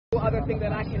other thing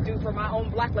that I can do for my own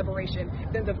black liberation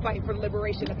than to fight for the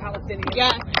liberation of Palestinians.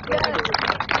 Yes.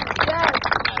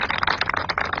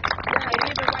 And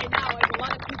even right now, as a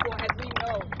lot of people, as we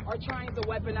know, are trying to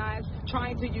weaponize,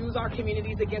 trying to use our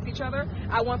communities against each other,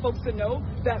 I want folks to know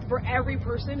that for every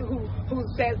person who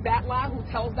says that lie, who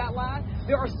tells that lie,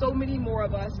 there are so many more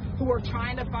of us who are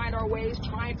trying to find our ways,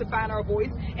 trying to find our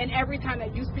voice, and every time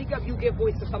that you speak up, you give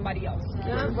voice to somebody else.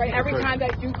 Right? Every time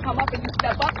that you come up and you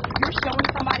step up, you're showing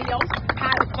somebody else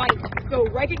how to fight. So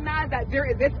recognize that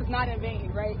this is not in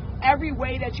vain, right? Every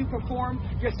way that you perform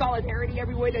your solidarity,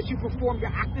 every way that you perform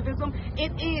your activism,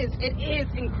 it is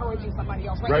encouraging somebody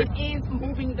else, right? It is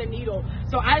moving the needle.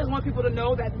 So I just want people to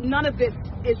know that none of this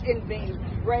is in vain,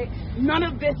 right? None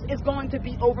of this is going to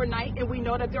be overnight, and we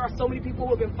know that there are so many people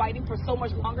who have been fighting for so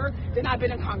much longer than I've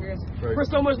been in Congress, for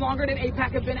so much longer than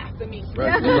AIPAC have been after me.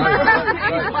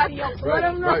 Anybody else. Let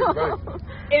them know.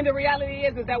 And the reality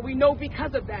is that we know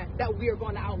because of that we are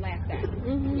going to outlast that.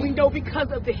 We know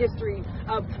because of the history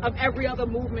of every other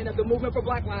movement, of the movement for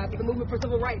Black Lives, of the movement for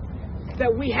civil rights,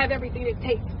 that we have everything it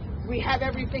takes. We have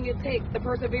everything it takes, the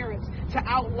perseverance, to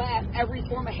outlast every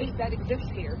form of hate that exists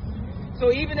here.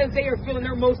 So even as they are feeling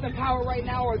their most in power right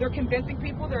now, or they're convincing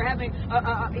people, they're having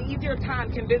an easier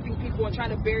time convincing people and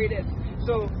trying to bury this.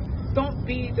 So don't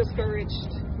be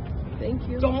discouraged. Thank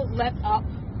you. Don't let up.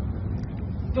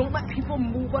 Don't let people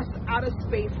move us out of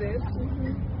spaces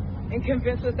and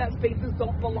convince us that spaces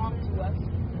don't belong to us,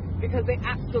 because they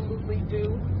absolutely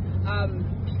do.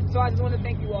 So I just want to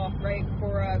thank you all, right,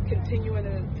 for continuing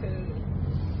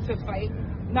to fight,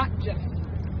 not just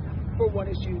for one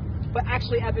issue, but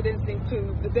actually evidencing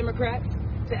to the Democrats,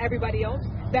 to everybody else,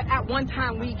 that at one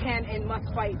time we can and must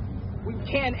fight. We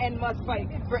can and must fight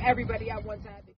for everybody at one time.